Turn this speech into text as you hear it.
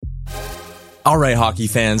All right, hockey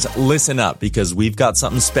fans, listen up because we've got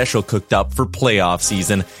something special cooked up for playoff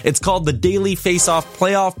season. It's called the Daily Face-Off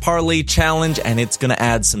Playoff Parlay Challenge, and it's going to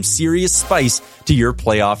add some serious spice to your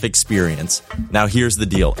playoff experience. Now, here's the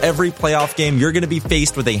deal. Every playoff game, you're going to be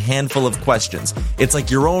faced with a handful of questions. It's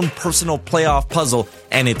like your own personal playoff puzzle,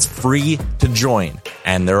 and it's free to join.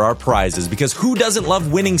 And there are prizes, because who doesn't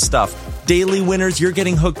love winning stuff? Daily winners, you're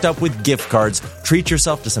getting hooked up with gift cards. Treat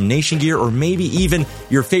yourself to some Nation gear or maybe even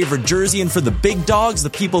your favorite jersey. And for the big dogs, the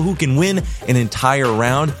people who can win an entire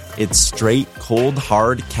round, it's straight, cold,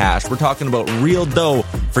 hard cash. We're talking about real dough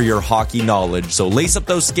for your hockey knowledge. So lace up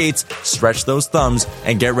those skates, stretch those thumbs,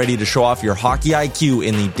 and get ready to show off your hockey IQ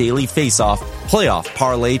in the Daily Face-Off Playoff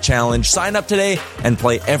Parlay Challenge. Sign up today and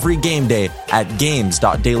play every game day at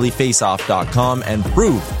games.dailyfaceoff.com and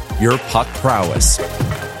prove your puck prowess.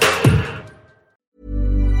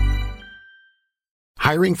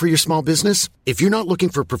 Hiring for your small business? If you're not looking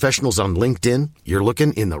for professionals on LinkedIn, you're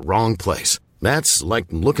looking in the wrong place. That's like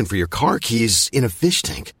looking for your car keys in a fish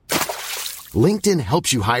tank. LinkedIn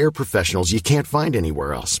helps you hire professionals you can't find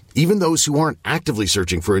anywhere else, even those who aren't actively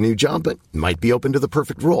searching for a new job but might be open to the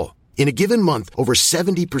perfect role. In a given month, over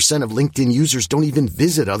 70% of LinkedIn users don't even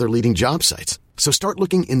visit other leading job sites. So start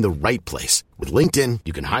looking in the right place. With LinkedIn,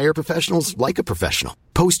 you can hire professionals like a professional.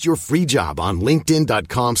 Post your free job on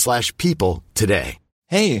linkedin.com/people today.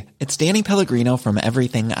 Hey, it's Danny Pellegrino from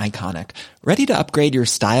Everything Iconic. Ready to upgrade your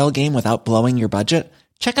style game without blowing your budget?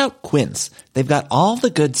 Check out Quince. They've got all the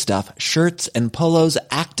good stuff, shirts and polos,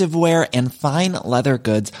 activewear, and fine leather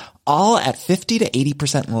goods, all at 50 to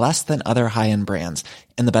 80% less than other high-end brands.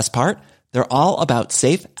 And the best part? They're all about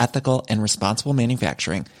safe, ethical, and responsible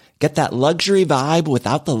manufacturing. Get that luxury vibe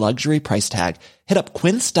without the luxury price tag. Hit up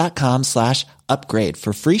quince.com/upgrade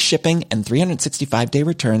for free shipping and 365-day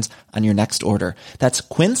returns on your next order. That's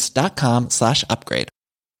quince.com/upgrade.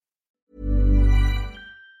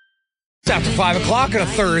 It's after 5 o'clock on a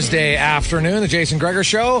Thursday afternoon. The Jason Gregor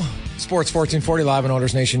Show. Sports 1440 live on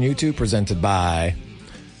Oilers Nation YouTube, presented by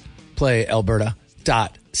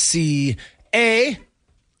PlayAlberta.ca.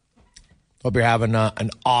 Hope you're having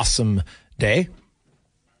an awesome day.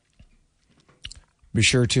 Be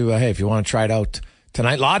sure to, hey, if you want to try it out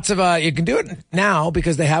tonight, lots of, you can do it now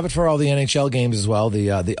because they have it for all the NHL games as well.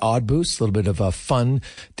 The odd boost, a little bit of fun,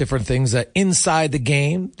 different things inside the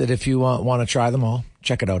game that if you want to try them all,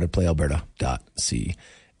 check it out at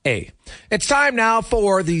playalberta.ca. It's time now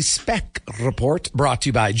for the Spec Report, brought to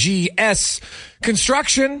you by GS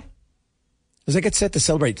Construction. As they get set to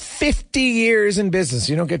celebrate 50 years in business.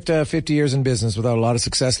 You don't get 50 years in business without a lot of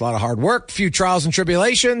success, a lot of hard work, few trials and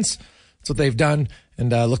tribulations. That's what they've done,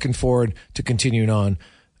 and looking forward to continuing on.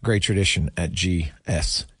 Great tradition at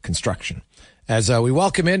GS Construction. As we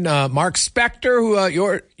welcome in Mark Spector, who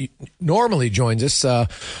normally joins us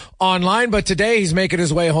online, but today he's making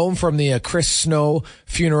his way home from the Chris Snow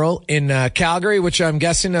funeral in Calgary, which I'm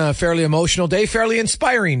guessing a fairly emotional day, fairly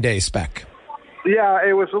inspiring day, Spec. Yeah,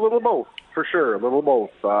 it was a little both, for sure, a little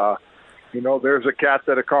both. There's a cat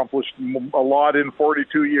that accomplished a lot in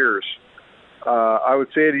 42 years. I would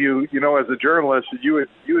say to you, as a journalist, you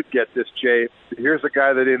would get this, Jay. Here's a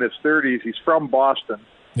guy that in his 30s, he's from Boston.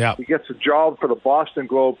 Yeah. He gets a job for the Boston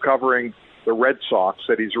Globe covering the Red Sox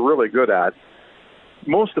that he's really good at.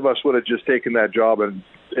 Most of us would have just taken that job and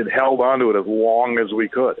held on to it as long as we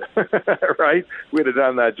could, right? We'd have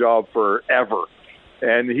done that job forever.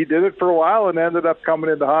 And he did it for a while and ended up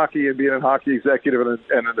coming into hockey and being a hockey executive and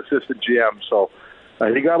an assistant GM. So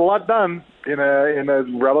he got a lot done in a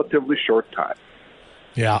relatively short time.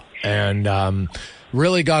 Yeah, and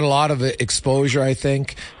really got a lot of exposure, I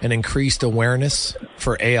think, and increased awareness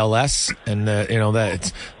for ALS, and that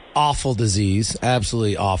it's awful disease,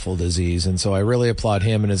 absolutely awful disease. And so I really applaud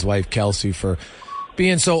him and his wife Kelsey for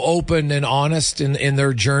being so open and honest in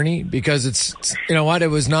their journey, because it's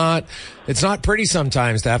it's not pretty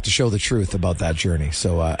sometimes to have to show the truth about that journey.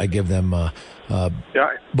 So I give them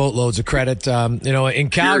boatloads of credit. In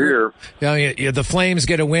Calgary, the Flames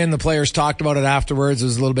get a win. The players talked about it afterwards. It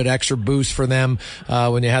was a little bit extra boost for them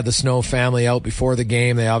when you had the Snow family out before the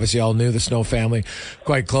game. They obviously all knew the Snow family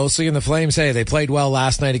quite closely. And the Flames, they played well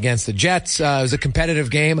last night against the Jets. It was a competitive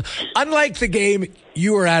game. Unlike the game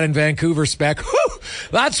you were at in Vancouver, Spec. Whew,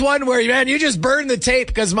 that's one where, man, you just burned the tape,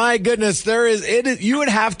 because my goodness, you would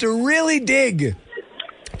have to really dig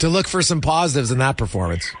to look for some positives in that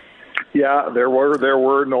performance. Yeah, there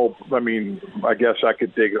were no. I mean, I guess I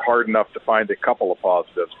could dig hard enough to find a couple of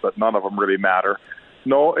positives, but none of them really matter.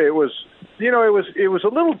 No, it was a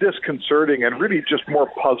little disconcerting and really just more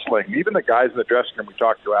puzzling. Even the guys in the dressing room we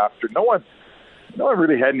talked to after, no one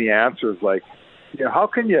really had any answers. Like, how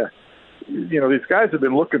can you these guys have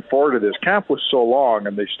been looking forward to this. Camp was so long,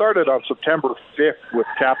 and they started on September 5th with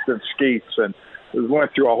captain skates, and we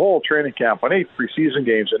went through a whole training camp on 8 preseason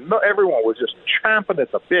games, and everyone was just champing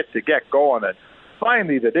at the bit to get going. And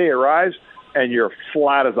finally, the day arrives, and you're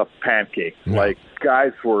flat as a pancake. Yeah. Like,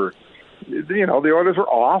 guys were, the Oilers were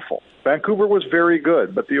awful. Vancouver was very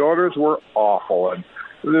good, but the Oilers were awful. And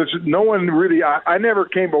there's no one really, I never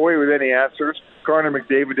came away with any answers. Connor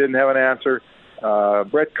McDavid didn't have an answer.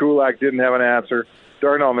 Brett Kulak didn't have an answer.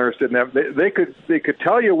 Darnell Nurse didn't have. They could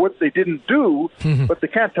tell you what they didn't do, but they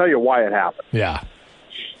can't tell you why it happened. Yeah,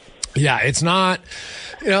 it's not.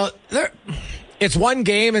 It's one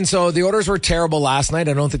game, and so the Oilers were terrible last night.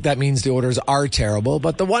 I don't think that means the Oilers are terrible,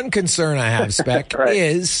 but the one concern I have, Spec, right,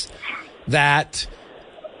 is that.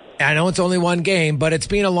 I know it's only one game, but it's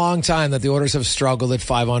been a long time that the Oilers have struggled at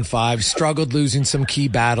 5-on-5, struggled losing some key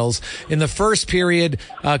battles. In the first period,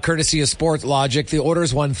 courtesy of Sports Logic, the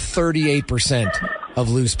Oilers won 38% of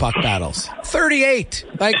loose puck battles. 38!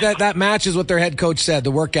 Like that matches what their head coach said,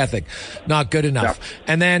 the work ethic, not good enough. Yep.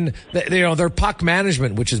 And then, their puck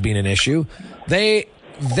management, which has been an issue. They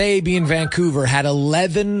being Vancouver, had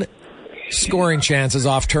 11 scoring chances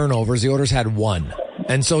off turnovers. The Oilers had 1.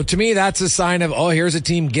 And so to me, that's a sign of, here's a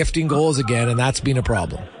team gifting goals again, and that's been a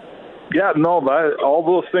problem. Yeah, no, all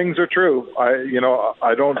those things are true.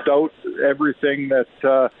 I don't doubt everything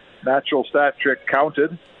that Natural Stat Trick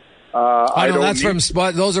counted.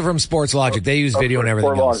 Those are from Sports Logic. They use video and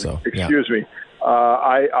everything else. So, excuse me.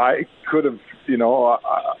 I could have,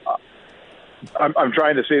 I'm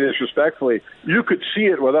trying to say this respectfully. You could see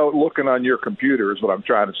it without looking on your computer is what I'm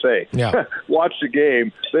trying to say. Yeah. Watch the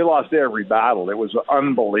game. They lost every battle. It was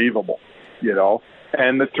unbelievable,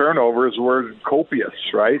 and the turnovers were copious,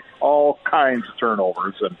 right? All kinds of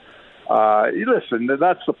turnovers. And listen,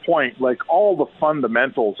 that's the point. Like, all the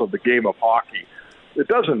fundamentals of the game of hockey, it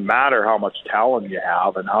doesn't matter how much talent you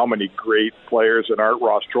have and how many great players and Art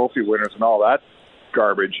Ross Trophy winners and all that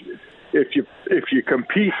garbage. If you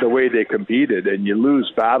compete the way they competed and you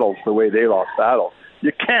lose battles the way they lost battles,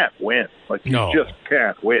 you can't win. Like, you just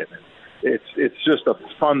can't win. It's just a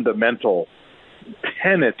fundamental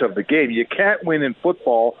tenet of the game. You can't win in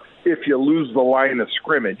football if you lose the line of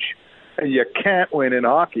scrimmage, and you can't win in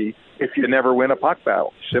hockey if you never win a puck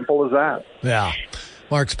battle. Simple as that. Yeah.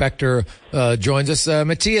 Mark Spector joins us.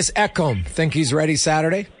 Matthias Ekholm, think he's ready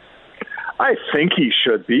Saturday? I think he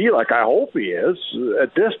should be. Like, I hope he is.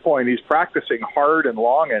 At this point, he's practicing hard and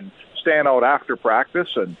long and staying out after practice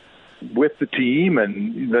and with the team,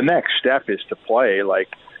 and the next step is to play. Like,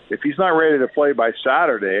 if he's not ready to play by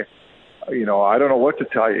Saturday, I don't know what to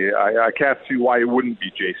tell you. I can't see why he wouldn't be,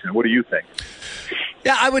 Jason. What do you think?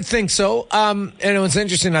 Yeah, I would think so. And it was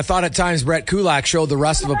interesting. I thought at times Brett Kulak showed the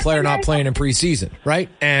rust of a player not playing in preseason, right?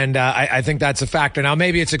 And I think that's a factor. Now,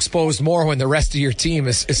 maybe it's exposed more when the rest of your team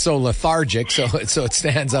is so lethargic, so it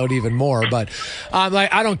stands out even more. But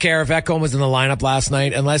I don't care if Ekholm was in the lineup last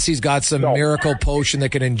night, unless he's got some miracle potion that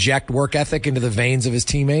can inject work ethic into the veins of his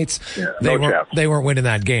teammates. Yeah, they weren't winning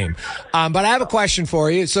that game. But I have a question for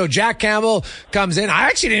you. So Jack Campbell comes in. I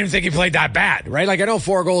actually didn't even think he played that bad, right? Like, I know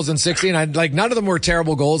 4 goals in 60, and none of them were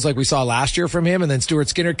terrible goals like we saw last year from him. And then Stuart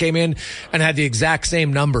Skinner came in and had the exact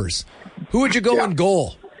same numbers. Who would you go in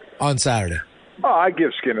goal on Saturday? Oh, I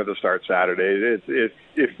give Skinner the start Saturday.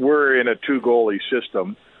 If we're in a 2-goalie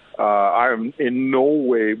system, I'm in no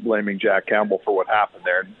way blaming Jack Campbell for what happened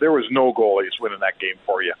there. There was no goalies winning that game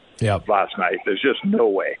for you last night. There's just no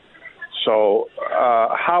way. So,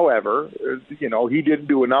 however, he didn't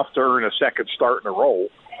do enough to earn a second start in a row,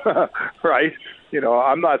 right?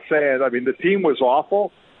 I'm not saying, the team was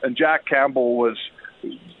awful, and Jack Campbell was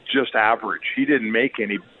just average. He didn't make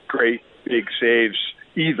any great big saves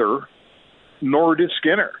either, nor did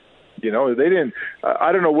Skinner. They didn't,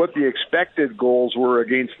 I don't know what the expected goals were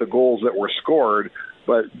against the goals that were scored,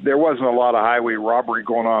 but there wasn't a lot of highway robbery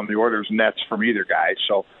going on in the Oilers' nets from either guy.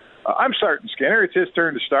 So I'm starting Skinner. It's his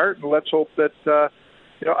turn to start, and let's hope that,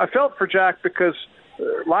 I felt for Jack because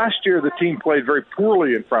last year the team played very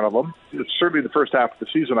poorly in front of him. It's certainly the first half of the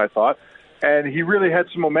season, I thought. And he really had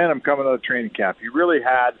some momentum coming out of training camp. He really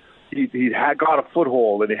had got a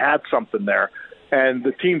foothold, and he had something there. And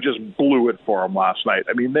the team just blew it for him last night.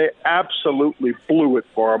 They absolutely blew it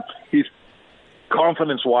for him. He's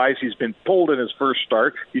confidence-wise, he's been pulled in his first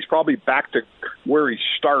start. He's probably back to where he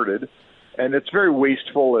started. And it's very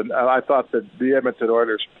wasteful. And I thought that the Edmonton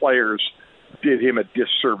Oilers players did him a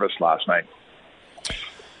disservice last night.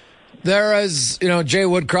 There is, Jay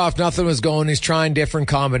Woodcroft, nothing was going. He's trying different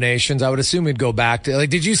combinations. I would assume he'd go back to,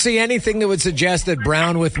 did you see anything that would suggest that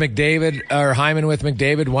Brown with McDavid or Hyman with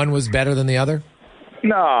McDavid, one was better than the other?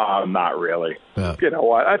 No, not really. Yeah. You know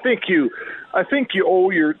what? I think you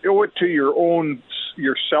owe it to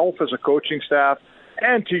yourself as a coaching staff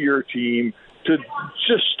and to your team to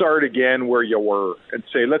just start again where you were and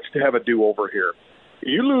say, let's have a do-over here.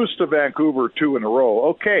 You lose to Vancouver 2 in a row.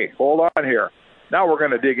 Okay, hold on here. Now we're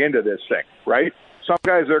going to dig into this thing, right? Some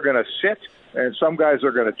guys are going to sit, and some guys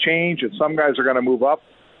are going to change, and some guys are going to move up.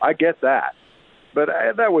 I get that. But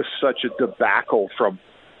that was such a debacle from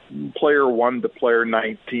player 1 to player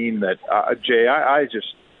 19 that, Jay, I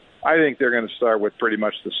think they're going to start with pretty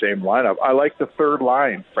much the same lineup. I like the third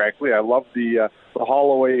line, frankly. I love the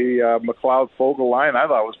Holloway, McLeod, Fogle line. I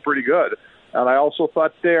thought it was pretty good. And I also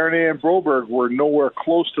thought Darnay and Broberg were nowhere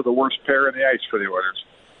close to the worst pair in the ice for the Oilers.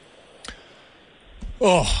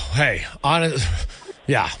 Oh, hey,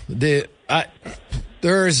 yeah.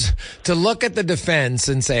 There's to look at the defense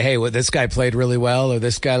and say, hey, well, this guy played really well, or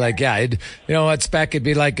this guy, you know what, Spec, it'd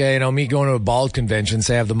be like, me going to a bald convention and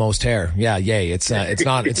say I have the most hair. Yeah, yay. It's not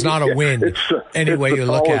a win any way you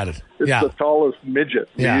look at it. It's the tallest midget,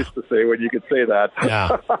 we used to say, when you could say that.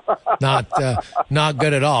 Yeah, not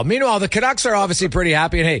good at all. Meanwhile, the Canucks are obviously pretty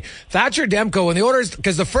happy. And hey, Thatcher Demko, when the Oilers,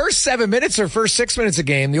 because the first 7 minutes or first 6 minutes of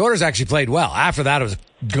game, the Oilers actually played well. After that, it was a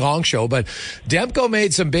gong show. But Demko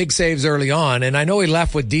made some big saves early on, and I know he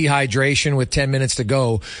left with dehydration with 10 minutes to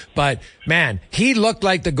go. But man, he looked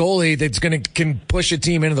like the goalie that's can push a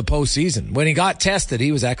team into the postseason. When he got tested,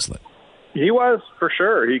 he was excellent. He was, for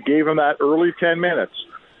sure. He gave him that early 10 minutes.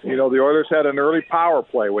 You know, the Oilers had an early power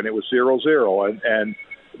play when it was 0-0, and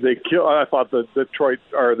they killed. I thought the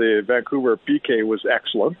Vancouver PK was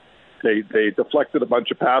excellent. They deflected a bunch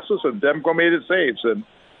of passes, and Demko made his saves. And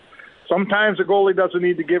sometimes a goalie doesn't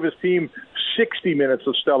need to give his team 60 minutes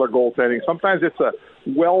of stellar goaltending. Sometimes it's a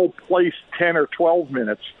well-placed 10 or 12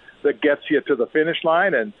 minutes that gets you to the finish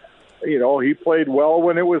line. And, you know, he played well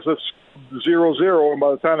when it was a 0-0, and by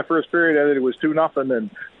the time the first period ended, it was 2-0, and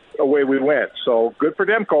away we went. So good for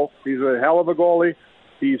Demko. He's a hell of a goalie.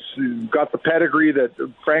 He's got the pedigree that,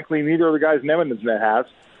 frankly, neither of the guys in Edmonton has.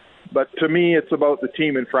 But to me, it's about the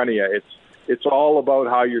team in front of you. It's all about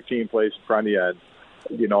how your team plays in front of you. And,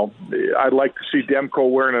 you know, I'd like to see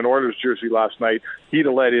Demko wearing an Oilers jersey last night. He'd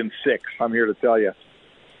have let in 6, I'm here to tell you.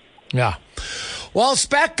 Yeah. Well,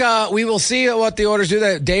 Spec, we will see what the Oilers do.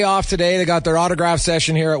 The day off today. They got their autograph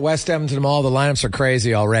session here at West Edmonton Mall. The lineups are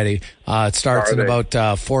crazy already. It starts in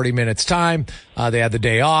about 40 minutes time. They had the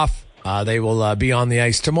day off. They will be on the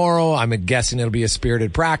ice tomorrow. I'm guessing it'll be a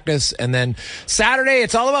spirited practice. And then Saturday,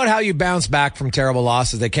 it's all about how you bounce back from terrible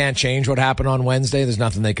losses. They can't change what happened on Wednesday. There's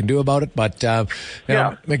nothing they can do about it. But, you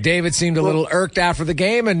know, McDavid seemed a little irked after the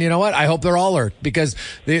game. And you know what? I hope they're all irked, because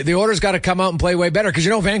the Oilers got to come out and play way better. Because, you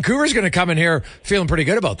know, Vancouver's going to come in here feeling pretty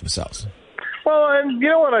good about themselves. Well, and you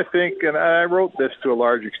know what I think, and I wrote this to a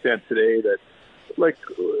large extent today, that like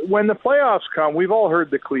when the playoffs come, we've all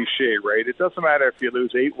heard the cliche, right? It doesn't matter if you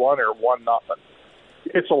lose 8-1 or 1-0.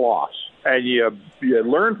 It's a loss. And you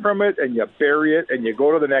learn from it, and you bury it, and you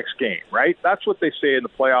go to the next game, right? That's what they say in the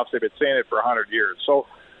playoffs. They've been saying it for 100 years. So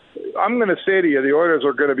I'm going to say to you, the Oilers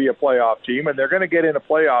are going to be a playoff team, and they're going to get in a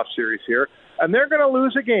playoff series here, and they're going to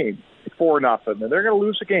lose a game 4-0, and they're going to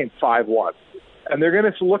lose a game 5-1. And they're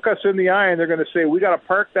going to look us in the eye, and they're going to say, we got to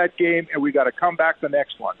park that game, and we got to come back the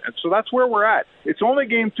next one. And so that's where we're at. It's only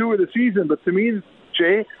game 2 of the season, but to me,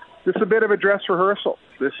 Jay, this is a bit of a dress rehearsal.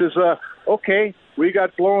 This is okay, we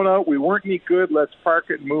got blown out. We weren't any good. Let's park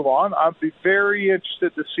it and move on. I'd be very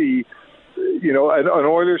interested to see, you know, an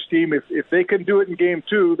Oilers team. If they can do it in game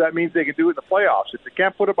 2, that means they can do it in the playoffs. If they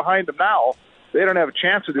can't put it behind them now, they don't have a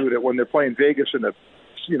chance to do it when they're playing Vegas in the,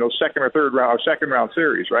 you know, second round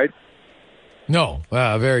series, right? No,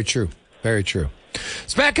 very true. Very true.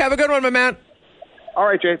 Spec, have a good one, my man. All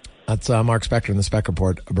right, Jay. That's Mark Spector in the Spec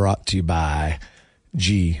Report, brought to you by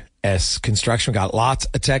GS Construction. We got lots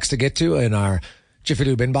of text to get to in our Jiffy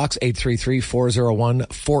Lube inbox,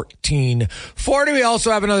 833-401-1440. We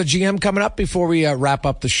also have another GM coming up before we wrap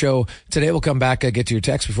up the show today. We'll come back, get to your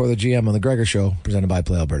text before the GM on the Gregor Show, presented by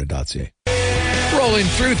PlayAlberta.ca. Rolling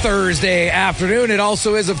through Thursday afternoon. It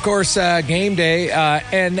also is, of course, game day.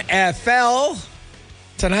 NFL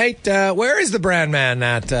tonight. Where is the brand man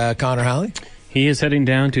at, Connor Halley? He is heading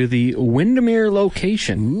down to the Windermere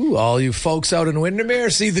location. Ooh, all you folks out in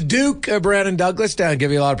Windermere, see the Duke, Brandon Douglas, down,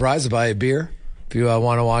 give you a lot of prizes, buy a beer. If you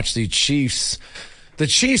want to watch the Chiefs. The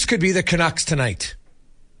Chiefs could be the Canucks tonight.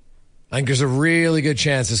 I think there's a really good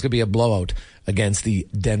chance this could be a blowout against the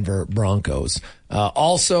Denver Broncos.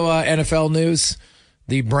 Also, NFL news,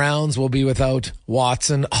 the Browns will be without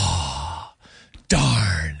Watson. Oh,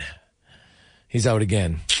 darn. He's out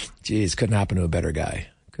again. Jeez, couldn't happen to a better guy.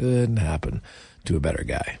 Couldn't happen to a better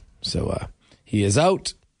guy. So he is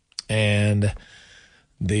out. And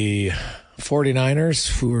the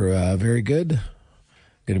 49ers, who are very good,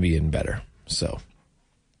 going to be even better. So,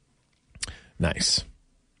 nice.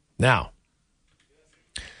 Now,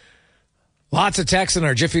 lots of texts in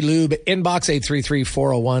our Jiffy Lube inbox,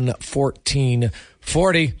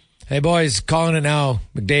 833-401-1440. Hey, boys, calling it now.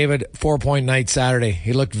 McDavid, 4-point night Saturday.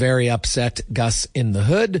 He looked very upset. Gus in the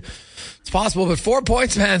hood. It's possible, but 4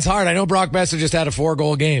 points, man, it's hard. I know Brock Besser just had a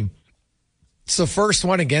 4-goal game. It's the first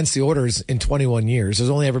one against the Oilers in 21 years.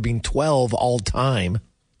 There's only ever been 12 all time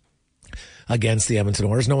against the Edmonton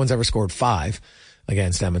Oilers. No one's ever scored 5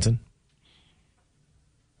 against Edmonton.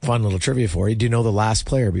 Fun little trivia for you. Do you know the last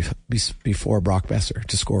player before Brock Besser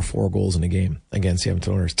to score 4 goals in a game against the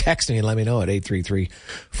Edmonton Oilers? Text me and let me know at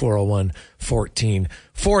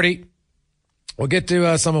 833-401-1440. We'll get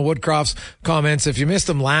to some of Woodcroft's comments. If you missed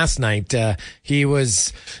him last night, he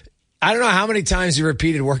was... I don't know how many times you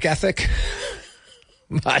repeated work ethic,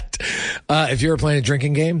 but if you were playing a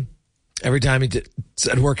drinking game, every time you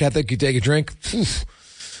said work ethic, you take a drink,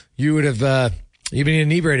 you would have you've been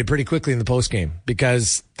inebriated pretty quickly in the post game,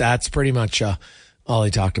 because that's pretty much all he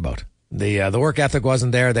talked about. The work ethic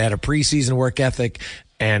wasn't there. They had a preseason work ethic,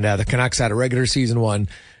 and the Canucks had a regular season one,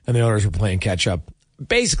 and the Oilers were playing catch up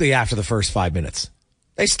basically after the first 5 minutes.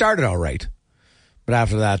 They started all right, but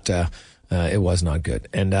after that, it was not good.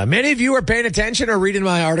 And many of you are paying attention or reading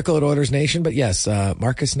my article at Oilers Nation. But yes,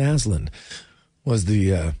 Marcus Naslund was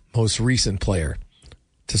the most recent player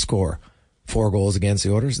to score 4 goals against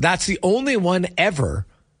the Oilers. That's the only one ever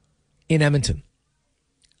in Edmonton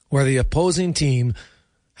where the opposing team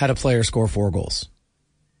had a player score 4 goals.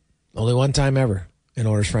 Only one time ever in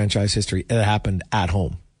Oilers franchise history. It happened at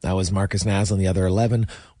home. That was Marcus Naslund. The other 11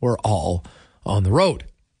 were all on the road.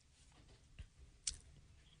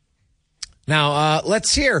 Now,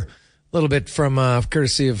 let's hear a little bit from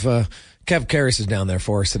courtesy of Kev Karras is down there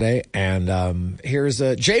for us today. And here's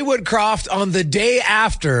Jay Woodcroft on the day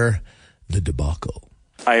after the debacle.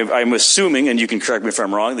 I'm assuming, and you can correct me if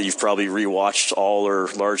I'm wrong, that you've probably rewatched all or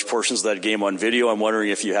large portions of that game on video. I'm wondering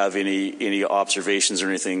if you have any observations or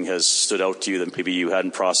anything has stood out to you that maybe you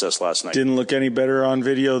hadn't processed last night. Didn't look any better on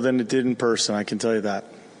video than it did in person, I can tell you that.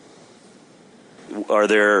 Are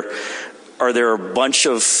there a bunch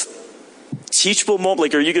of teachable moments?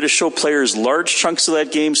 Like, are you going to show players large chunks of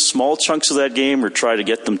that game, small chunks of that game, or try to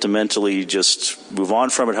get them to mentally just move on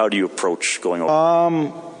from it? How do you approach going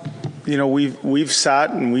over? We've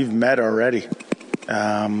sat and we've met already.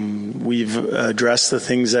 We've addressed the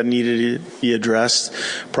things that needed to be addressed.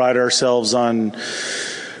 Pride ourselves on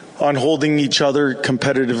holding each other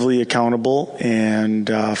competitively accountable, and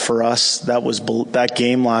for us, that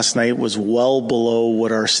game last night was well below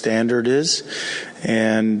what our standard is.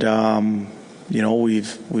 And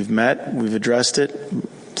we've met, we've addressed it,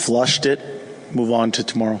 flushed it, move on to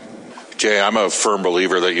tomorrow. Jay, I'm a firm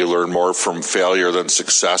believer that you learn more from failure than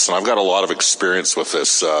success, and I've got a lot of experience with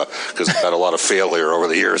this because I've had a lot of failure over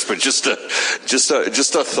the years. But just a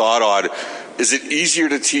thought on: is it easier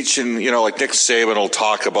to teach in, like Nick Saban will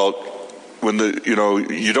talk about when you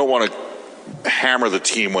don't want to hammer the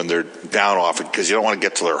team when they're down off it because you don't want to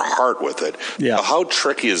get to their heart with it. Yeah. How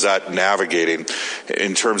tricky is that navigating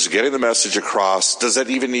in terms of getting the message across? Does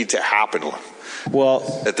that even need to happen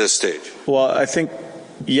at this stage? Well, I think,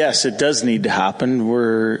 yes, it does need to happen.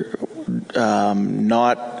 We're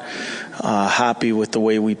not happy with the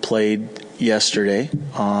way we played yesterday.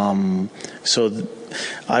 So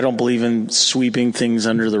I don't believe in sweeping things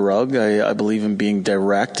under the rug. I believe in being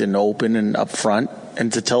direct and open and upfront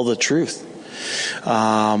and to tell the truth.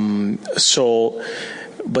 But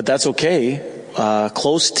that's okay.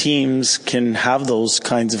 Close teams can have those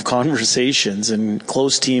kinds of conversations, and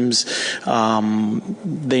close teams,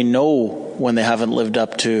 they know when they haven't lived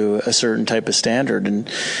up to a certain type of standard. And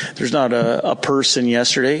there's not a person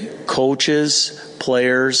yesterday, coaches,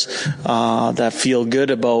 players, that feel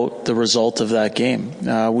good about the result of that game.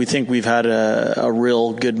 We think we've had a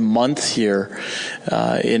real good month here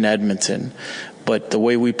in Edmonton. But the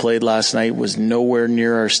way we played last night was nowhere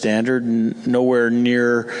near our standard, nowhere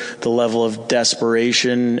near the level of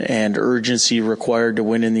desperation and urgency required to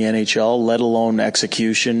win in the NHL, let alone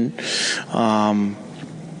execution.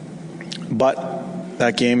 But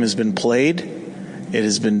that game has been played. It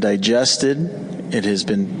has been digested. It has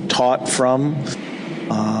been taught from.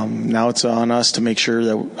 Now it's on us to make sure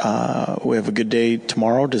that we have a good day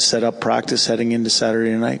tomorrow to set up practice heading into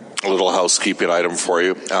Saturday night. A little housekeeping item for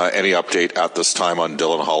you. Any update at this time on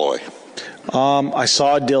Dylan Holloway? I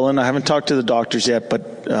saw Dylan. I haven't talked to the doctors yet,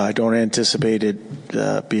 but I don't anticipate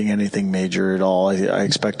it being anything major at all. I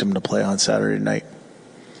expect him to play on Saturday night.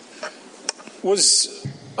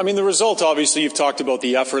 I mean, the result, obviously, you've talked about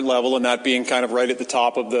the effort level and that being kind of right at the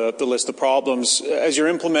top of the list of problems. As you're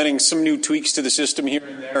implementing some new tweaks to the system here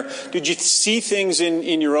and there, did you see things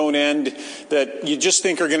in your own end that you just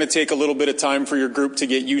think are going to take a little bit of time for your group to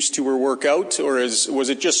get used to or work out, or was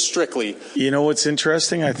it just strictly? You know what's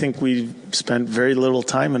interesting? I think we spent very little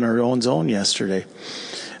time in our own zone yesterday.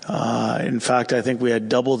 In fact, I think we had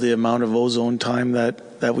double the amount of O-zone time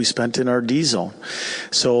that we spent in our D zone.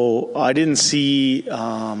 So I didn't see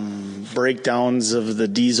breakdowns of the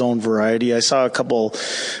D zone variety. I saw a couple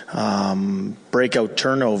breakout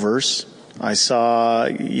turnovers. I saw,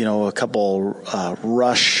 a couple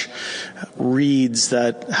rush reads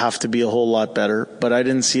that have to be a whole lot better, but I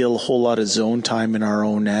didn't see a whole lot of zone time in our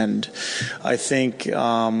own end. I think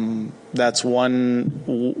that's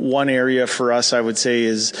one area for us, I would say,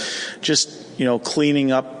 is just,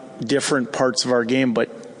 cleaning up different parts of our game. But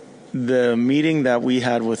the meeting that we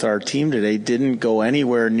had with our team today didn't go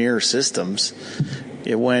anywhere near systems.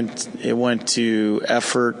 It went to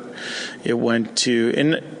effort. It went to,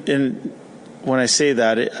 and when I say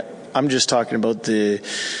that, I'm just talking about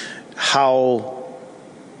how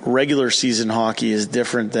regular season hockey is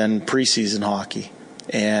different than preseason hockey,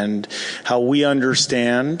 and how we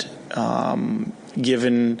understand,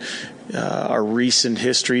 given our recent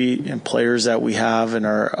history and players that we have and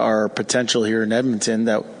our potential here in Edmonton,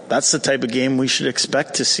 that's the type of game we should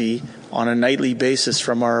expect to see on a nightly basis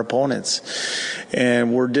from our opponents.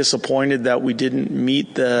 And we're disappointed that we didn't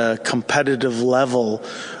meet the competitive level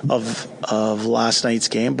of last night's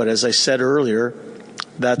game. But as I said earlier,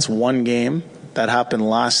 that's one game that happened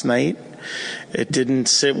last night. It didn't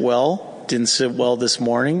sit well this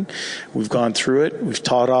morning. We've gone through it. We've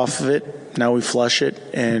taught off of it. Now we flush it.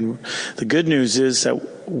 And the good news is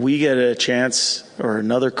that we get a chance or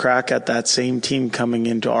another crack at that same team coming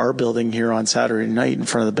into our building here on Saturday night in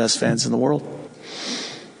front of the best fans in the world.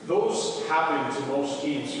 Those happen to most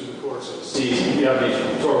teams through the course of the season. You have these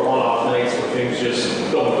sort of one-off nights where things just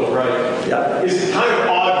don't go right. Yeah. Is it kind of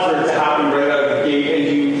odd for it to happen right out of the gate,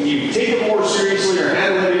 and you take it more seriously or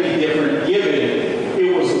handle it any different, given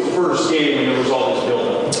it was the first game and there was all this build-up?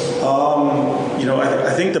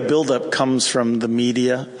 I think the build-up comes from the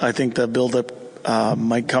media. I think the build-up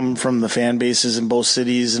might come from the fan bases in both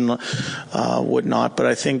cities and whatnot. But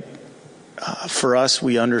I think for us,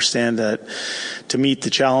 we understand that to meet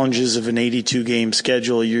the challenges of an 82-game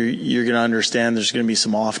schedule, you're going to understand there's going to be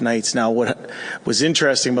some off nights. Now, what was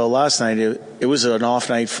interesting about last night, it was an off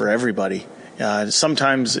night for everybody.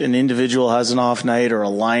 Sometimes an individual has an off night, or a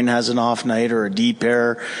line has an off night, or a D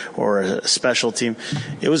pair, or a special team.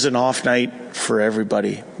 It was an off night for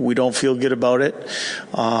everybody. We don't feel good about it.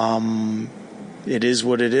 It is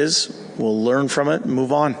what it is. We'll learn from it and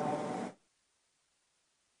move on.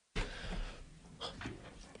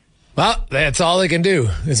 Well, that's all they can do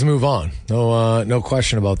is move on. No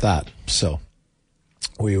question about that. So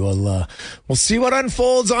we will we'll see what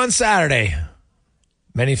unfolds on Saturday.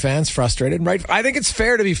 Many fans frustrated, right? I think it's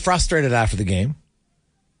fair to be frustrated after the game.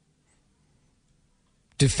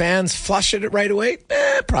 Do fans flush it right away?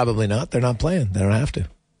 Probably not. They're not playing. They don't have to.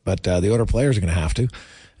 But the older players are going to have to. And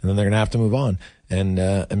then they're going to have to move on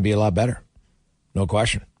and be a lot better. No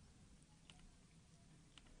question.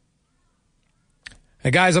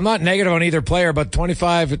 Hey, guys, I'm not negative on either player, but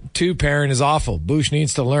 25-2 pairing is awful. Bush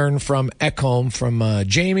needs to learn from Ekholm, from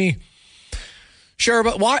Jamie. Sure,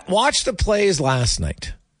 but watch the plays last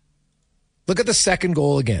night. Look at the second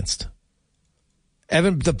goal against.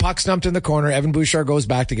 The puck stumped in the corner. Evan Bouchard goes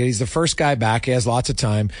back to get it. He's the first guy back. He has lots of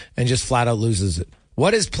time and just flat out loses it.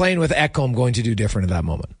 What is playing with Ekholm going to do different at that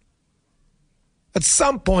moment? At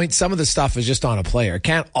some point, some of the stuff is just on a player. It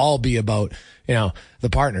can't all be about, the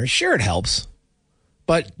partner. Sure, it helps.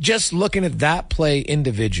 But just looking at that play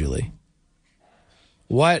individually,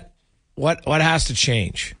 what has to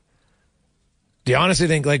change? Do you honestly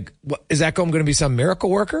think, is Ekholm going to be some miracle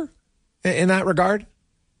worker in that regard?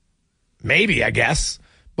 Maybe, I guess.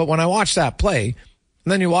 But when I watch that play,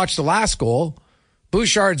 and then you watch the last goal,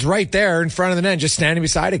 Bouchard's right there in front of the net, just standing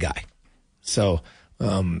beside a guy. So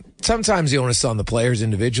sometimes the onus is on the players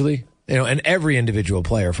individually, and every individual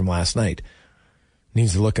player from last night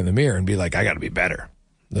needs to look in the mirror and be like, I got to be better.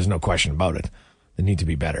 There's no question about it. They need to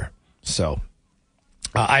be better. So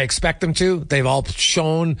I expect them to. They've all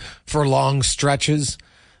shown for long stretches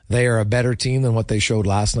they are a better team than what they showed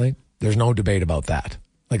last night. There's no debate about that.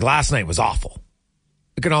 Last night was awful.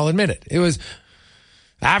 We can all admit it. It was,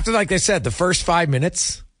 after, like they said, the first 5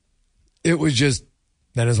 minutes, it was just,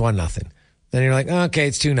 then it's 1-0. Then you're like, okay,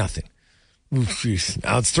 it's 2-0.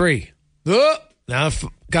 Now it's 3. Now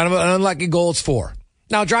kind of an unlucky goal, it's 4.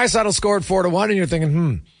 Now Draisaitl scored 4-1, and you're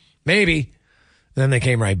thinking, maybe. then they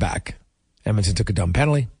came right back. Edmonton took a dumb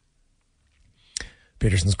penalty.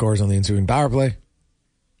 Peterson scores on the ensuing power play,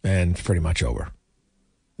 and pretty much over.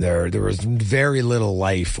 There was very little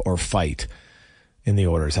life or fight in the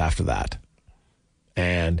Oilers after that.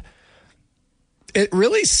 And it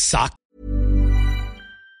really sucked.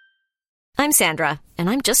 I'm Sandra, and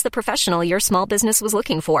I'm just the professional your small business was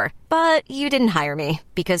looking for. But you didn't hire me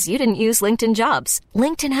because you didn't use LinkedIn Jobs.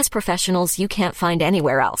 LinkedIn has professionals you can't find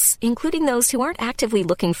anywhere else, including those who aren't actively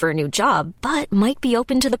looking for a new job, but might be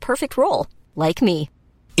open to the perfect role, like me.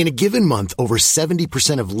 In a given month, over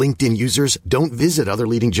 70% of LinkedIn users don't visit other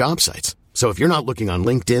leading job sites. So if you're not looking on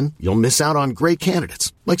LinkedIn, you'll miss out on great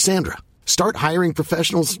candidates like Sandra. Start hiring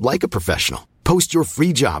professionals like a professional. Post your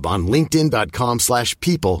free job on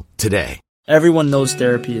linkedin.com/people today. Everyone knows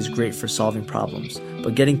therapy is great for solving problems,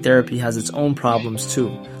 but getting therapy has its own problems too,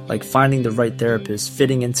 like finding the right therapist,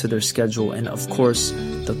 fitting into their schedule, and of course,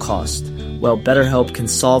 the cost. Well, BetterHelp can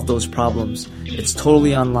solve those problems. It's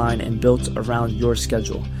totally online and built around your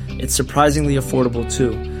schedule. It's surprisingly affordable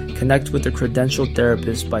too. Connect with a credentialed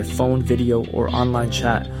therapist by phone, video, or online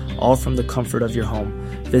chat, all from the comfort of your home.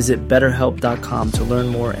 Visit BetterHelp.com to learn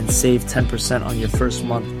more and save 10% on your first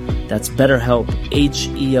month. That's BetterHelp,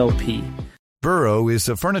 H-E-L-P. Burrow is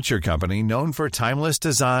a furniture company known for timeless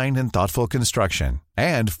design and thoughtful construction,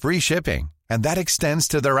 and free shipping, and that extends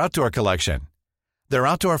to their outdoor collection. Their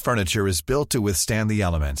outdoor furniture is built to withstand the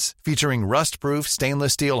elements, featuring rust-proof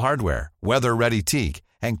stainless steel hardware, weather-ready teak,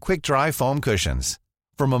 and quick-dry foam cushions.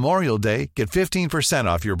 For Memorial Day, get 15%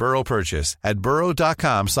 off your Burrow purchase at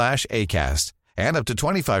burrow.com/ACAST, and up to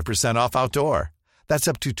 25% off outdoor. That's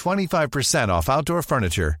up to 25% off outdoor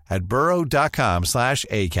furniture at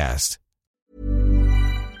burrow.com/ACAST.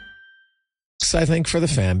 I think for the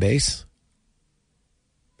fan base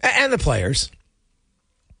and the players,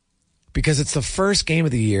 because it's the first game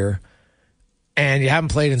of the year and you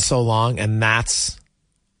haven't played in so long, and that's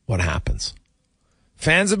what happens.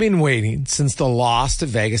 Fans have been waiting since the loss to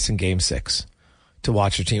Vegas in Game 6 to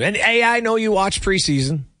watch your team. And hey, I know you watch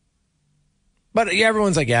preseason, but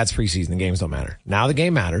everyone's like, yeah, it's preseason. The games don't matter. Now the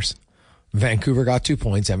game matters. Vancouver got 2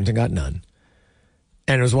 points. Edmonton got none.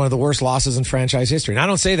 And it was one of the worst losses in franchise history. And I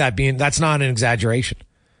don't say that that's not an exaggeration.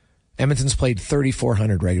 Edmonton's played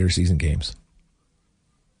 3,400 regular season games.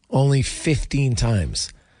 Only 15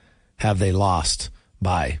 times have they lost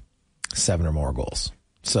by 7 or more goals.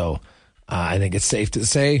 So I think it's safe to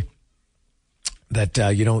say that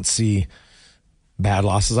you don't see bad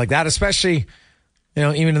losses like that, especially,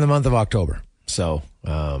 even in the month of October. So,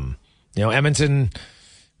 Edmonton,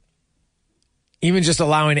 even just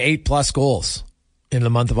allowing 8+ goals in the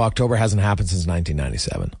month of October hasn't happened since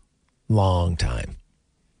 1997. Long time.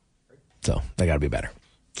 So they got to be better.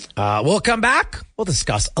 We'll come back. We'll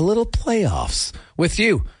discuss a little playoffs with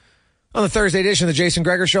you on the Thursday edition of the Jason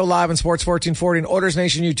Gregor Show, live on Sports 1440 and Oilers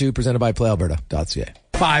Nation YouTube, presented by PlayAlberta.ca.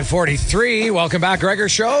 5:43. Welcome back, Gregor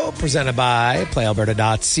Show, presented by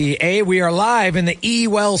PlayAlberta.ca. We are live in the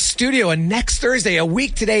E-Well studio, and next Thursday, a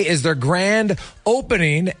week today, is their grand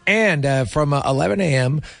opening, and from 11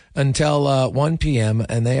 a.m. until 1 p.m.,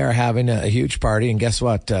 and they are having a huge party. And guess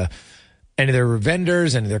what? Any of their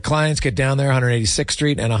vendors and their clients get down there, 186th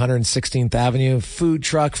Street and 116th Avenue. Food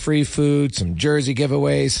truck, free food, some jersey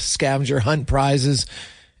giveaways, scavenger hunt prizes.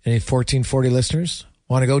 Any 1440 listeners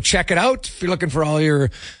want to go check it out? If you're looking for all your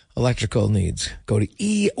electrical needs, go to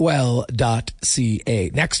ewell.ca.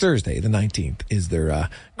 Next Thursday, the 19th, is their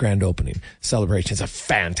grand opening celebration. It's a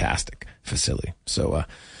fantastic facility. So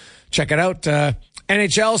check it out.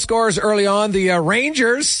 NHL scores early on. The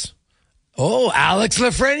Rangers... Oh, Alex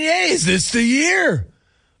Lafreniere, is this the year?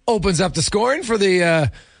 Opens up the scoring for the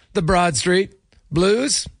Broad Street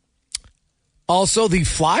Blues. Also, the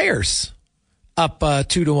Flyers up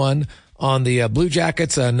 2-1 on the Blue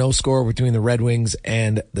Jackets. No score between the Red Wings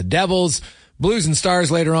and the Devils. Blues and Stars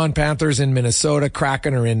later on. Panthers in Minnesota.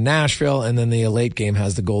 Kraken are in Nashville. And then the late game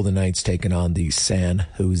has the Golden Knights taking on the San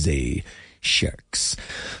Jose Sharks.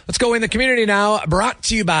 Let's go in the community now. Brought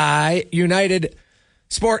to you by United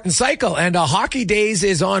Sport and Cycle, and Hockey Days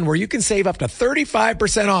is on, where you can save up to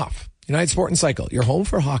 35% off. United Sport and Cycle, your home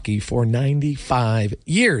for hockey for 95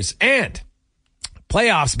 years. And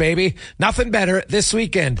playoffs, baby. Nothing better this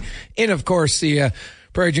weekend. In, of course, the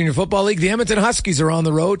Prairie Junior Football League. The Edmonton Huskies are on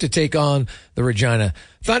the road to take on the Regina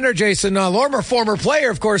Thunder. Jason Lorimer, former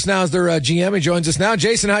player, of course, now is their GM. He joins us now.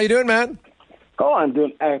 Jason, how you doing, man? Oh, I'm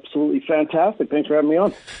doing absolutely fantastic. Thanks for having me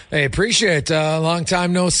on. Hey, appreciate it. Long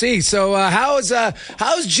time no see. So how's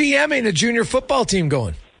GMing a junior football team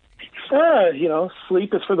going?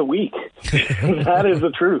 Sleep is for the weak. That is the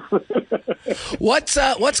truth.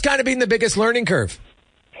 What's kind of been the biggest learning curve?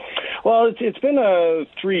 Well, it's been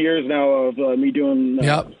 3 years now of me doing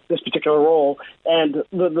this particular role, and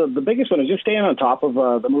the biggest one is just staying on top of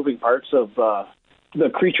the moving parts of the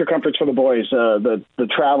creature comforts for the boys, the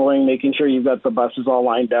traveling, making sure you've got the buses all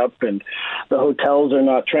lined up, and the hotels are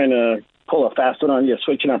not trying to pull a fast one on you,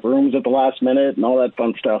 switching up rooms at the last minute and all that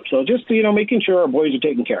fun stuff. So just, making sure our boys are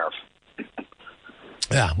taken care of.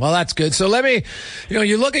 Yeah, well, that's good. So let me,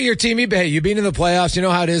 you look at your team. You've been in the playoffs. You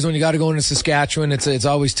know how it is when you got to go into Saskatchewan. It's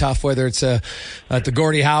always tough, whether it's at the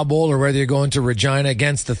Gordie Howe Bowl or whether you're going to Regina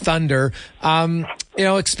against the Thunder.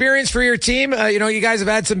 Experience for your team. You guys have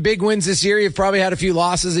had some big wins this year. You've probably had a few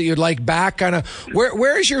losses that you'd like back. Kind of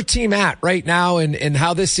where is your team at right now and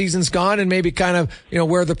how this season's gone, and maybe kind of,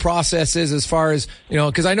 where the process is as far as,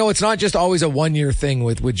 because I know it's not just always a 1 year thing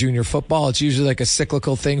with junior football. It's usually like a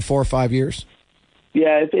cyclical thing, 4 or 5 years.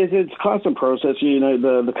 Yeah, it's a constant process.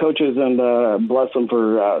 The coaches, and bless them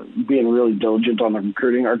for being really diligent on the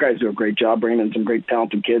recruiting. Our guys do a great job bringing in some great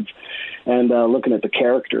talented kids and looking at the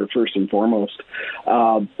character first and foremost. We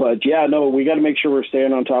got to make sure we're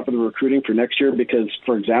staying on top of the recruiting for next year because,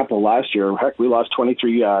 for example, last year, we lost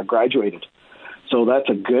 23 graduated. So that's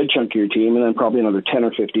a good chunk of your team, and then probably another 10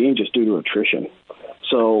 or 15 just due to attrition.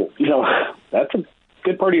 So, that's a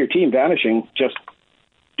good part of your team vanishing just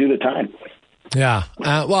due to time. Yeah.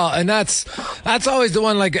 And that's always the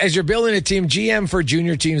one, like, as you're building a team, GM for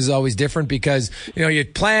junior teams is always different because, you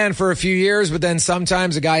plan for a few years, but then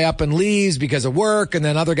sometimes a guy up and leaves because of work, and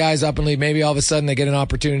then other guys up and leave. Maybe all of a sudden they get an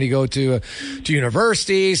opportunity to go to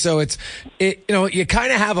university. So you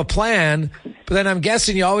kind of have a plan, but then I'm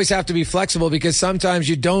guessing you always have to be flexible because sometimes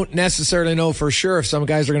you don't necessarily know for sure if some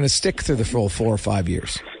guys are going to stick through the full 4 or 5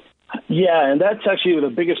 years. Yeah, and that's actually the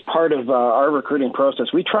biggest part of our recruiting process.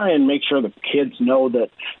 We try and make sure the kids know that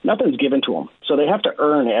nothing's given to them, so they have to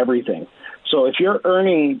earn everything. So if you're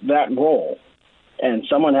earning that role and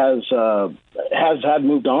someone has had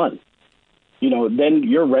moved on, then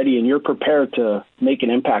you're ready and you're prepared to make an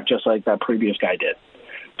impact just like that previous guy did.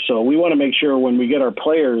 So we want to make sure when we get our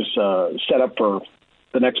players set up for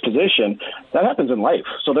the next position, that happens in life.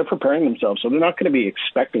 So they're preparing themselves. So they're not going to be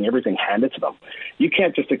expecting everything handed to them. You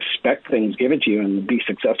can't just expect things given to you and be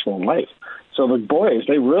successful in life. So the boys,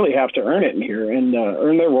 they really have to earn it in here and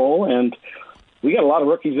earn their role. And we got a lot of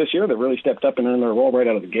rookies this year that really stepped up and earned their role right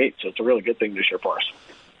out of the gate. So it's a really good thing this year for us.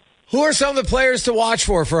 Who are some of the players to watch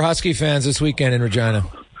for Husky fans this weekend in Regina?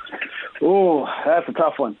 Oh, that's a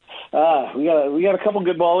tough one. We got a couple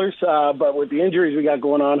good ballers, but with the injuries we got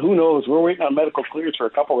going on, who knows? We're waiting on medical clearance for a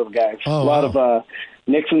couple of guys. A lot of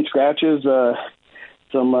nicks and scratches,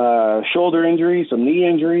 some shoulder injuries, some knee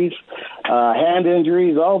injuries, hand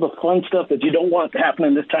injuries, all the fun stuff that you don't want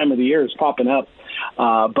happening this time of the year is popping up.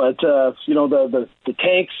 The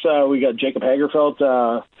tanks, we got Jacob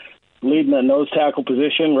Hagerfeld leading the nose tackle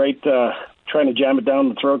position, right, trying to jam it down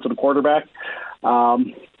the throats of the quarterback.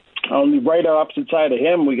 On the right opposite side of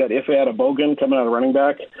him, we got Ifeata Bogan coming out of running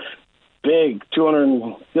back. Big,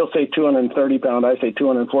 he'll say 230-pound, I say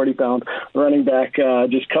 240-pound running back,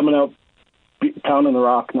 just coming out, pounding the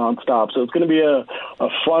rock nonstop. So it's going to be a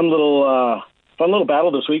fun little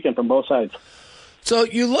battle this weekend from both sides. So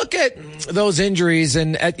you look at those injuries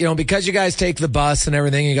and, because you guys take the bus and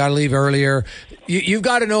everything, you got to leave earlier. You've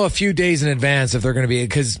got to know a few days in advance if they're going to be,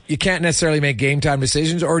 because you can't necessarily make game time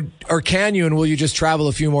decisions, or can you, and will you just travel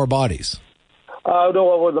a few more bodies?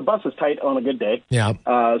 No, well, the bus is tight on a good day. Yeah.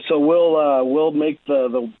 So we'll make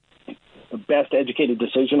the best educated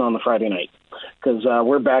decision on the Friday night, because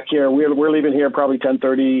we're back here. We're leaving here probably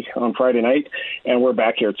 10:30 on Friday night, and we're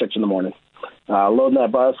back here at 6 a.m. Loading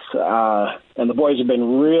that bus, and the boys have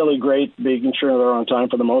been really great, making sure they're on time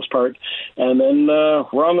for the most part. And then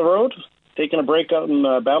we're on the road, taking a break out in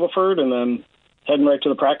Battleford, and then heading right to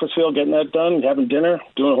the practice field, getting that done, having dinner,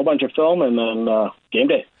 doing a whole bunch of film, and then game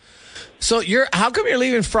day. So how come you're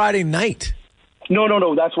leaving Friday night?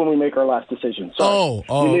 No. That's when we make our last decision. So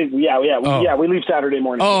we leave Saturday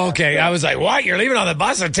morning. Oh, okay. Yeah. I was like, what? You're leaving on the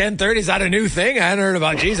bus at 10:30? Is that a new thing? I hadn't heard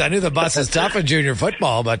about. Geez, I knew the bus is tough in junior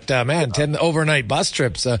football, but 10 overnight bus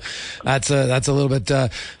trips. That's a little bit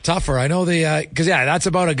tougher. I know because that's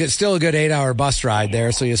about still a good 8-hour bus ride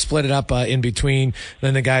there. So you split it up in between.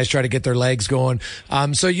 Then the guys try to get their legs going.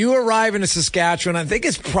 So you arrive into Saskatchewan. I think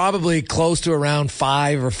it's probably close to around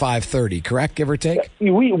 5 or 5:30. Correct, give or take.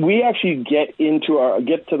 We actually get to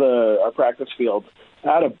our practice field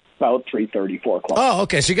at about 3:30, 4 o'clock. Oh,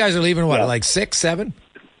 okay. So you guys are leaving like 6, 7?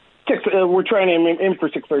 6. We're trying to aim for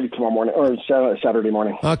 6:30 tomorrow morning or Saturday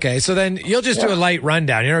morning. Okay, so then you'll just do a light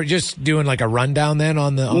rundown. You're just doing like a rundown then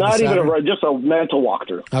on the. Not even a run, just a mental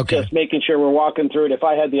walkthrough. Okay, just making sure we're walking through it. If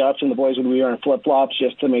I had the option, the boys would be wearing flip flops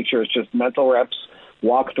just to make sure it's just mental reps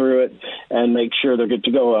walk through it, and make sure they're good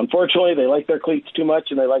to go. Unfortunately, they like their cleats too much,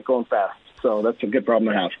 and they like going fast. So that's a good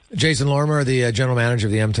problem to have. Jason Lorimer, the general manager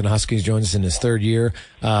of the Edmonton Huskies, joins us in his third year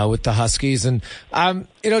with the Huskies. And,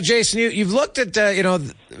 Jason, you've looked at,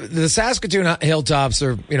 the Saskatoon Hilltops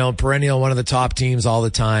are, perennial, one of the top teams all the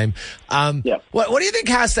time. What do you think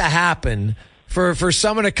has to happen for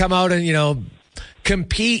someone to come out and,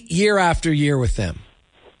 compete year after year with them?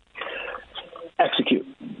 Execute.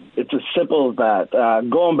 It's as simple as that.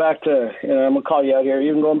 Going back to, I'm going to call you out here,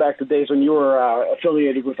 even going back to days when you were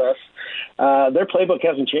affiliated with us, their playbook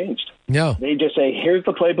hasn't changed. No. They just say, here's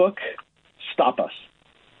the playbook, stop us.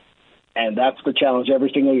 And that's the challenge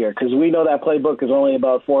every single year, because we know that playbook is only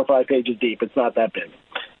about 4 or 5 pages deep. It's not that big.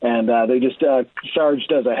 And they just, Sarge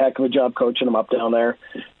does a heck of a job coaching them up down there.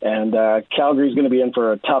 And Calgary's going to be in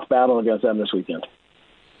for a tough battle against them this weekend.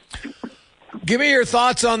 Give me your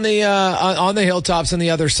thoughts on the Hilltops on the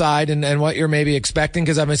other side and what you're maybe expecting,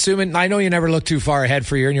 because I'm assuming, I know you never look too far ahead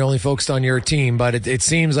for a year and you're only focused on your team, but it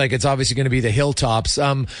seems like it's obviously going to be the Hilltops.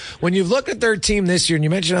 When you've looked at their team this year, and you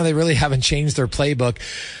mentioned how they really haven't changed their playbook,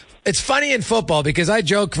 it's funny in football because I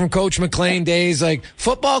joke from Coach McLean days, like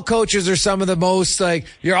football coaches are some of the most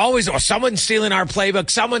you're always, someone's stealing our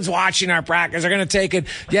playbook, someone's watching our practice, they're going to take it.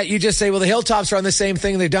 Yet you just say, well, the Hilltops are on the same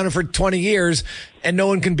thing. They've done it for 20 years and no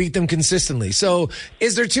one can beat them consistently. So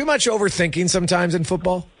is there too much overthinking sometimes in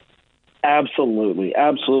football? Absolutely.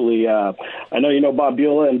 I know you know Bob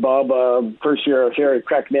Beulah, and Bob, first year here at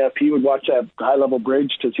Crack Nap, he would watch that high-level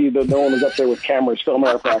bridge to see that no one was up there with cameras filming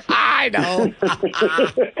our practice. I know.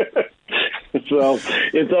 So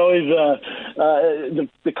it's always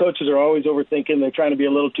the coaches are always overthinking. They're trying to be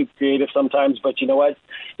a little too creative sometimes, but you know what?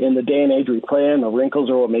 In the day and age we play in, the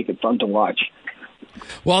wrinkles are what make it fun to watch.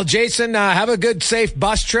 Well, Jason, have a good, safe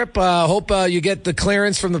bus trip. Hope you get the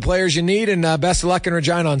clearance from the players you need, and best of luck in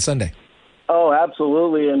Regina on Sunday. Oh,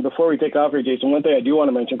 absolutely. And before we take off here, Jason, one thing I do want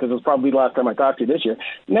to mention, because it's probably the last time I talk to you this year,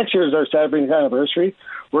 next year is our 70th anniversary.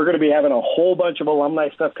 We're going to be having a whole bunch of alumni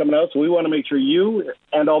stuff coming out, so we want to make sure you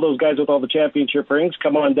and all those guys with all the championship rings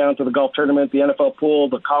come on down to the golf tournament, the NFL pool,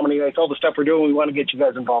 the comedy nights, all the stuff we're doing. We want to get you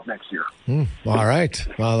guys involved next year. All right.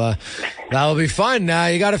 Well, that'll be fun.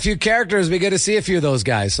 You got a few characters. We get to see a few of those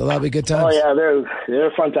guys, so that'll be good times. Oh, yeah, they're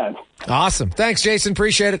a fun time. Awesome. Thanks, Jason.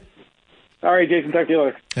 Appreciate it. All right, Jason. Talk to you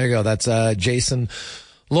later. There you go. That's Jason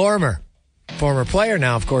Lorimer, former player,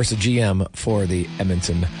 now, of course, a GM for the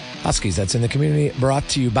Edmonton Huskies. That's in the community, brought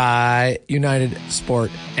to you by United Sport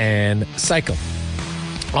and Cycle.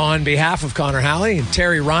 On behalf of Connor Halley and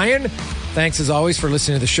Terry Ryan, thanks as always for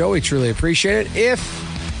listening to the show. We truly appreciate it.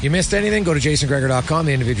 If you missed anything, go to jasongregor.com.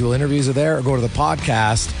 The individual interviews are there, or go to the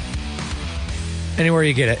podcast. Anywhere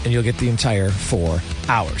you get it, and you'll get the entire 4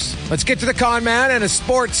 hours. Let's get to the Con Man and a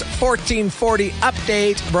Sports 1440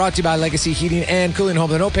 update brought to you by Legacy Heating and Cooling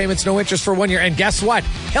Home. No payments, no interest for 1 year. And guess what?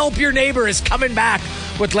 Help Your Neighbor is coming back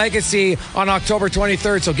with Legacy on October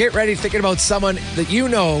 23rd. So get ready, thinking about someone that you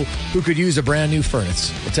know who could use a brand new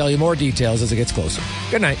furnace. We'll tell you more details as it gets closer.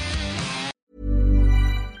 Good night.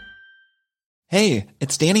 Hey,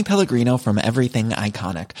 it's Danny Pellegrino from Everything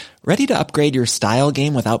Iconic. Ready to upgrade your style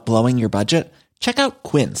game without blowing your budget? Check out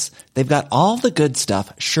Quince. They've got all the good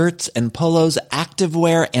stuff, shirts and polos,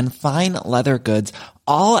 activewear, and fine leather goods,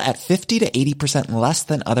 all at 50 to 80% less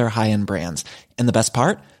than other high-end brands. And the best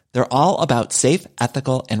part? They're all about safe,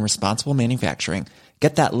 ethical, and responsible manufacturing.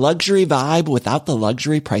 Get that luxury vibe without the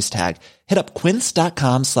luxury price tag. Hit up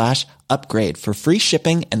quince.com/upgrade for free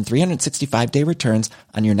shipping and 365-day returns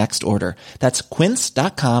on your next order. That's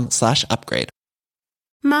quince.com/upgrade.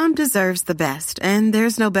 Mom deserves the best, and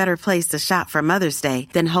there's no better place to shop for Mother's Day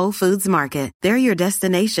than Whole Foods Market. They're your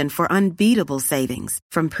destination for unbeatable savings,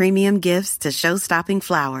 from premium gifts to show-stopping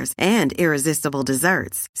flowers and irresistible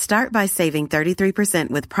desserts. Start by saving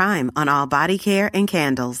 33% with Prime on all body care and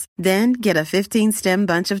candles. Then get a 15-stem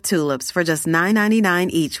bunch of tulips for just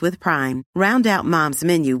 $9.99 each with Prime. Round out Mom's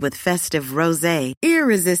menu with festive rosé,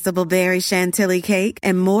 irresistible berry chantilly cake,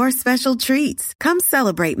 and more special treats. Come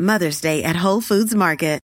celebrate Mother's Day at Whole Foods Market.